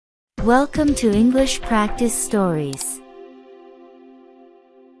Welcome to English Practice Stories.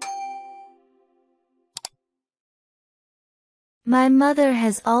 My mother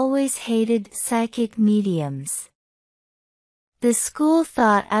has always hated psychic mediums. The school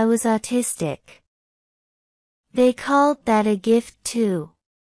thought I was autistic. They called that a gift too.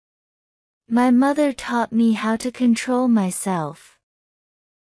 My mother taught me how to control myself.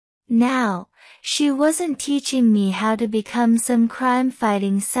 Now, she wasn't teaching me how to become some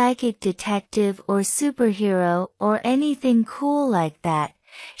crime-fighting psychic detective or superhero or anything cool like that.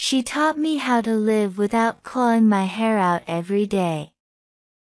 She taught me how to live without clawing my hair out every day.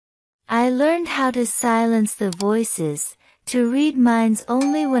 I learned how to silence the voices, to read minds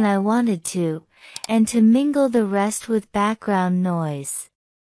only when I wanted to, and to mingle the rest with background noise.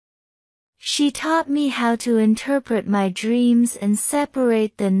 She taught me how to interpret my dreams and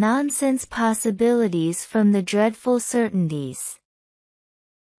separate the nonsense possibilities from the dreadful certainties.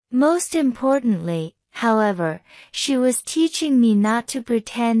 Most importantly, however, she was teaching me not to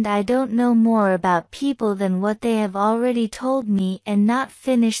pretend I don't know more about people than what they have already told me and not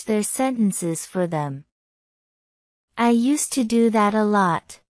finish their sentences for them. I used to do that a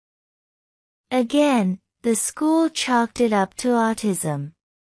lot. Again, the school chalked it up to autism.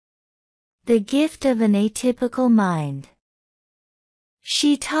 The gift of an atypical mind.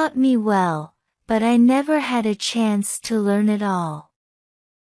 She taught me well, but I never had a chance to learn it all.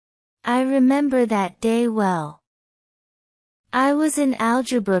 I remember that day well. I was in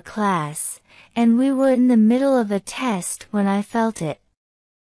algebra class, and we were in the middle of a test when I felt it.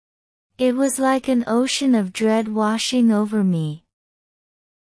 It was like an ocean of dread washing over me.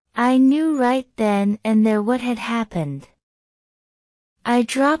 I knew right then and there what had happened. I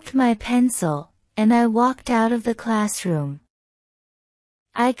dropped my pencil, and I walked out of the classroom.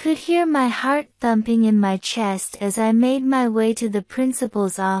 I could hear my heart thumping in my chest as I made my way to the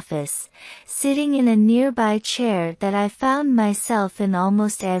principal's office, sitting in a nearby chair that I found myself in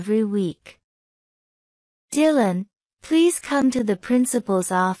almost every week. "Dylan, please come to the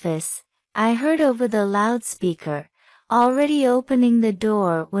principal's office," I heard over the loudspeaker, already opening the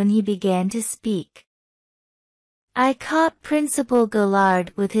door when he began to speak. I caught Principal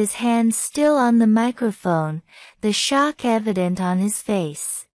Gallard with his hand still on the microphone, the shock evident on his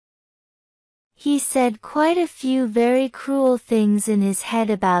face. He said quite a few very cruel things in his head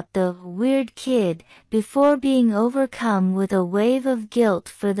about the weird kid before being overcome with a wave of guilt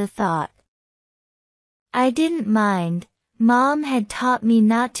for the thought. I didn't mind. Mom had taught me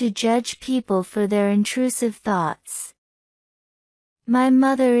not to judge people for their intrusive thoughts. My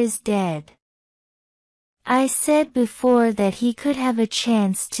mother is dead. I said before that he could have a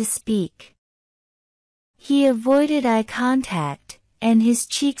chance to speak. He avoided eye contact, and his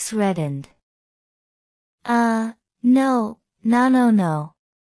cheeks reddened. No.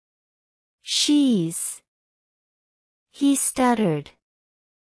 He stuttered.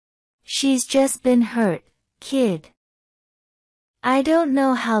 "She's just been hurt, kid. I don't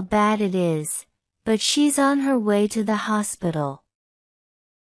know how bad it is, but she's on her way to the hospital.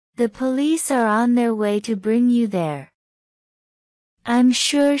 The police are on their way to bring you there. I'm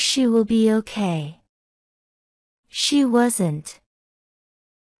sure she will be okay." She wasn't.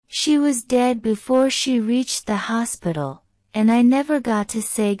 She was dead before she reached the hospital, and I never got to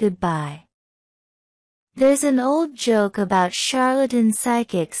say goodbye. There's an old joke about charlatan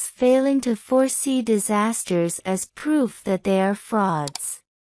psychics failing to foresee disasters as proof that they are frauds.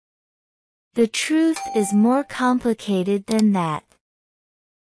 The truth is more complicated than that.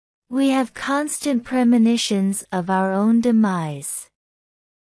 We have constant premonitions of our own demise.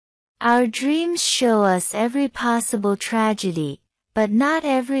 Our dreams show us every possible tragedy, but not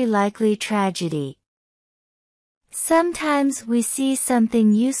every likely tragedy. Sometimes we see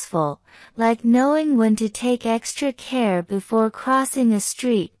something useful, like knowing when to take extra care before crossing a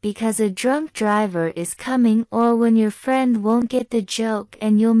street because a drunk driver is coming, or when your friend won't get the joke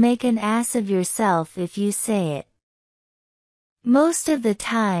and you'll make an ass of yourself if you say it. Most of the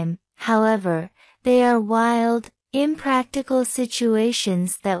time, however, they are wild, impractical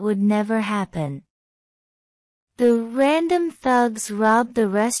situations that would never happen. The random thugs rob the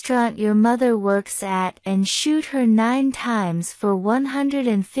restaurant your mother works at and shoot her 9 times for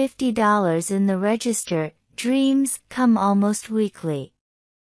 $150 in the register. Dreams come almost weekly.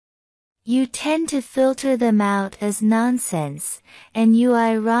 You tend to filter them out as nonsense, and you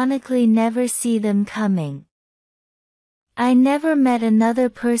ironically never see them coming. I never met another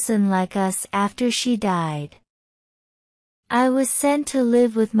person like us after she died. I was sent to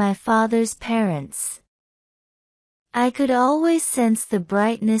live with my father's parents. I could always sense the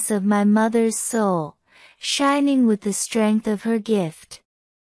brightness of my mother's soul, shining with the strength of her gift.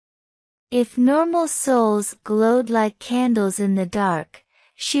 If normal souls glowed like candles in the dark,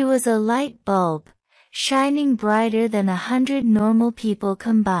 she was a light bulb, shining brighter than 100 normal people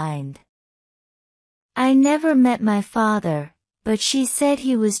combined. I never met my father, but she said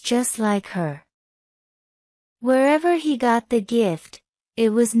he was just like her. Wherever he got the gift, it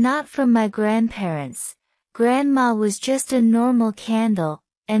was not from my grandparents. Grandma was just a normal candle,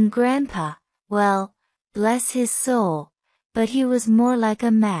 and Grandpa, well, bless his soul, but he was more like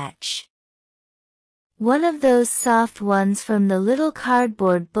a match. One of those soft ones from the little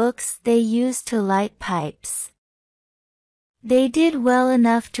cardboard books they used to light pipes. They did well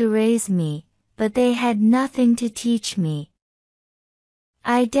enough to raise me, but they had nothing to teach me.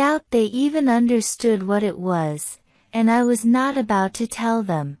 I doubt they even understood what it was, and I was not about to tell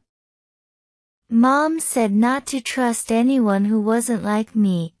them. Mom said not to trust anyone who wasn't like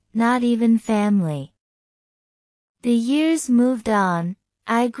me, not even family. The years moved on,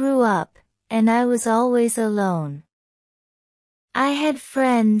 I grew up, and I was always alone. I had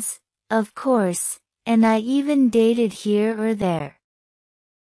friends, of course, and I even dated here or there.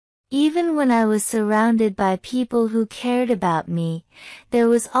 Even when I was surrounded by people who cared about me, there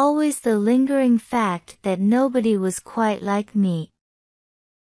was always the lingering fact that nobody was quite like me.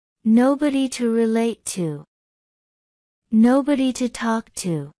 Nobody to relate to. Nobody to talk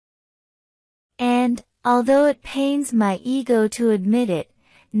to. And, although it pains my ego to admit it,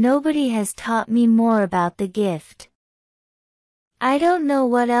 nobody has taught me more about the gift. I don't know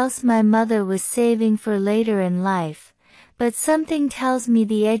what else my mother was saving for later in life, but something tells me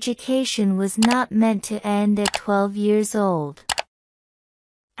the education was not meant to end at 12 years old.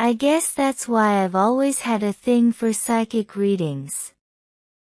 I guess that's why I've always had a thing for psychic readings.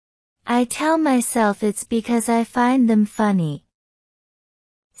 I tell myself it's because I find them funny.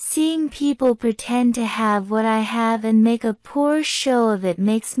 Seeing people pretend to have what I have and make a poor show of it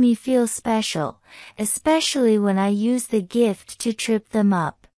makes me feel special, especially when I use the gift to trip them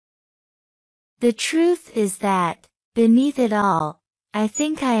up. The truth is that, beneath it all, I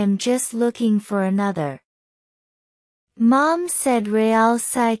think I am just looking for another. Mom said Real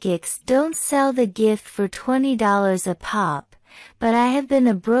Psychics don't sell the gift for $20 a pop, but I have been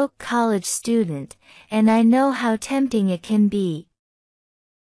a broke college student, and I know how tempting it can be.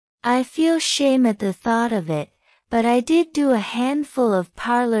 I feel shame at the thought of it, but I did do a handful of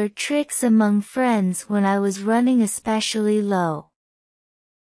parlor tricks among friends when I was running especially low.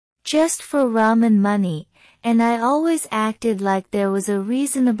 Just for ramen money, and I always acted like there was a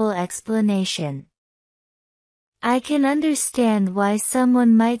reasonable explanation. I can understand why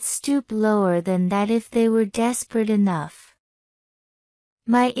someone might stoop lower than that if they were desperate enough.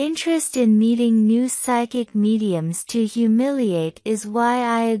 My interest in meeting new psychic mediums to humiliate is why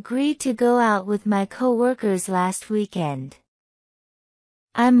I agreed to go out with my coworkers last weekend.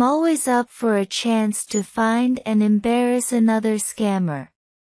 I'm always up for a chance to find and embarrass another scammer.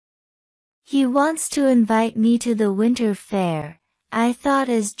 He wants to invite me to the winter fair, I thought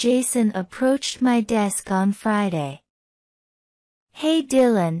as Jason approached my desk on Friday. Hey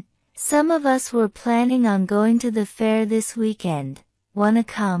Dylan, some of us were planning on going to the fair this weekend. Wanna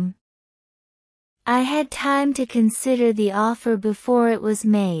come? I had time to consider the offer before it was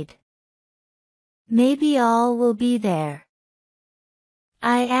made. Maybe all will be there.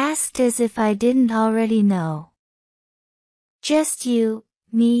 I asked as if I didn't already know. Just you,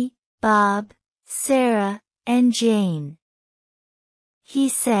 me, Bob, Sarah, and Jane. He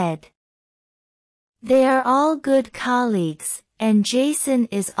said. They are all good colleagues, and Jason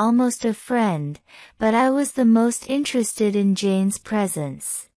is almost a friend, but I was the most interested in Jane's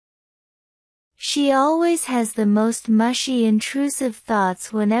presence. She always has the most mushy intrusive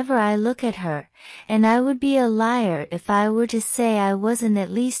thoughts whenever I look at her, and I would be a liar if I were to say I wasn't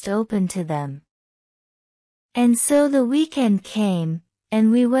at least open to them. And so the weekend came,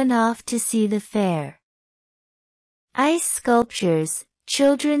 and we went off to see the fair. Ice sculptures,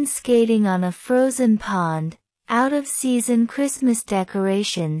 children skating on a frozen pond, out-of-season Christmas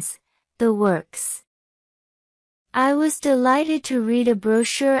decorations, the works. I was delighted to read a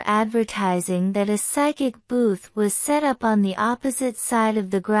brochure advertising that a psychic booth was set up on the opposite side of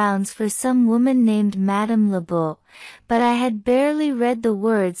the grounds for some woman named Madame Lebeau, but I had barely read the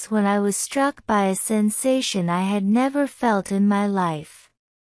words when I was struck by a sensation I had never felt in my life.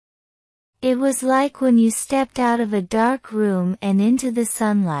 It was like when you stepped out of a dark room and into the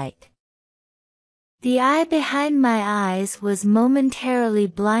sunlight. The eye behind my eyes was momentarily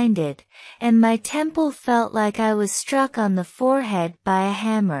blinded, and my temple felt like I was struck on the forehead by a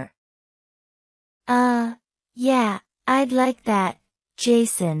hammer. Yeah, I'd like that,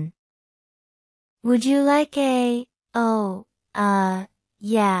 Jason. Would you like a,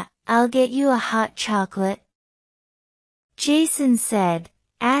 yeah, I'll get you a hot chocolate," Jason said,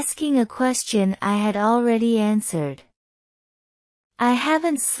 asking a question I had already answered. I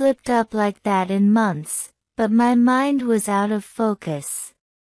haven't slipped up like that in months, but my mind was out of focus.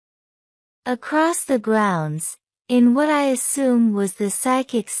 Across the grounds, in what I assume was the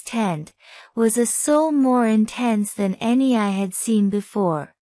psychic's tent, was a soul more intense than any I had seen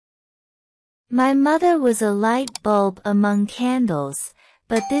before. My mother was a light bulb among candles,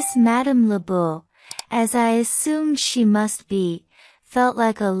 but this Madame Lebeau, as I assumed she must be, felt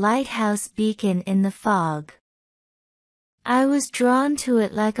like a lighthouse beacon in the fog. I was drawn to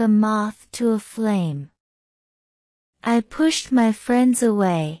it like a moth to a flame. I pushed my friends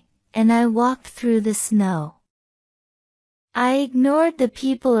away, and I walked through the snow. I ignored the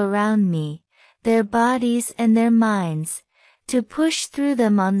people around me, their bodies and their minds, to push through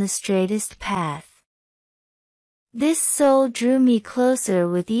them on the straightest path. This soul drew me closer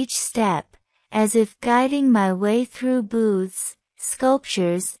with each step, as if guiding my way through booths,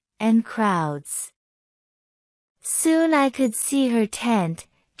 sculptures, and crowds. Soon I could see her tent,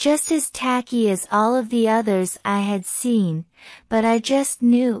 just as tacky as all of the others I had seen, but I just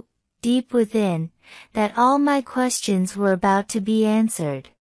knew, deep within, that all my questions were about to be answered.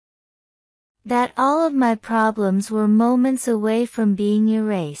 That all of my problems were moments away from being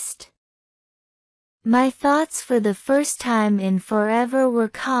erased. My thoughts for the first time in forever were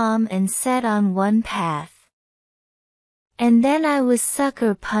calm and set on one path. And then I was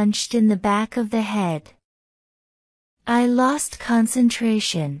sucker punched in the back of the head. I lost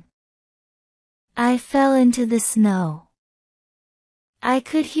concentration. I fell into the snow. I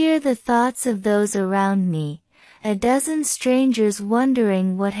could hear the thoughts of those around me, a dozen strangers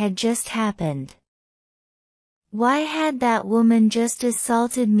wondering what had just happened. Why had that woman just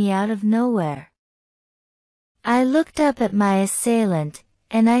assaulted me out of nowhere? I looked up at my assailant,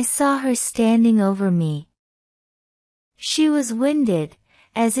 and I saw her standing over me. She was winded,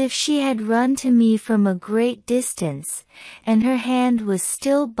 as if she had run to me from a great distance, and her hand was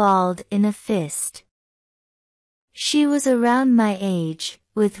still balled in a fist. She was around my age,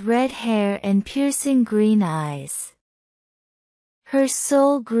 with red hair and piercing green eyes. Her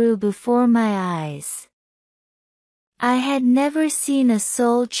soul grew before my eyes. I had never seen a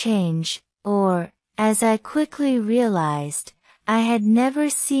soul change, or, as I quickly realized, I had never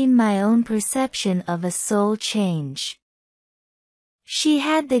seen my own perception of a soul change. She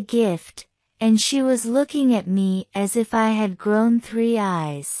had the gift, and she was looking at me as if I had grown 3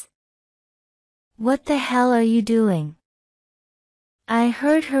 eyes. "What the hell are you doing?" I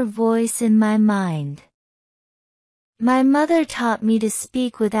heard her voice in my mind. My mother taught me to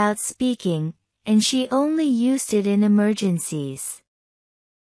speak without speaking, and she only used it in emergencies.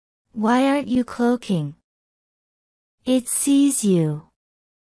 "Why aren't you cloaking? It sees you."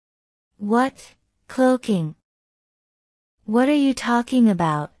 "What, cloaking? What are you talking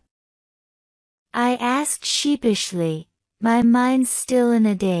about?" I asked sheepishly, my mind still in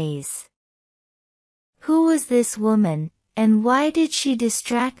a daze. Who was this woman, and why did she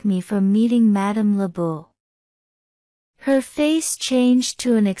distract me from meeting Madame Lebeau? Her face changed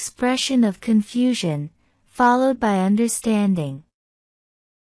to an expression of confusion, followed by understanding.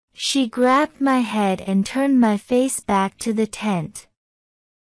 She grabbed my head and turned my face back to the tent.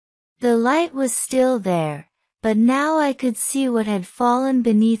 The light was still there, but now I could see what had fallen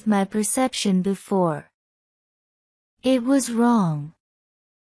beneath my perception before. It was wrong.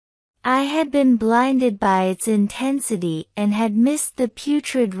 I had been blinded by its intensity and had missed the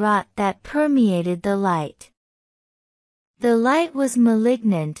putrid rot that permeated the light. The light was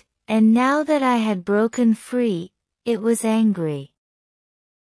malignant, and now that I had broken free, it was angry.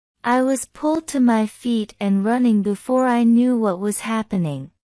 I was pulled to my feet and running before I knew what was happening.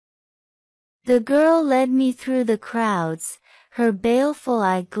 The girl led me through the crowds, her baleful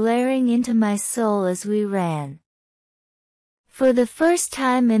eye glaring into my soul as we ran. For the first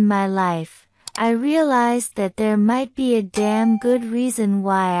time in my life, I realized that there might be a damn good reason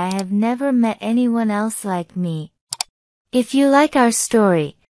why I have never met anyone else like me. If you like our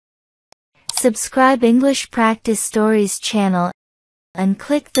story, subscribe English Practice Stories channel and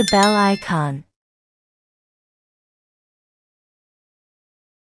click the bell icon.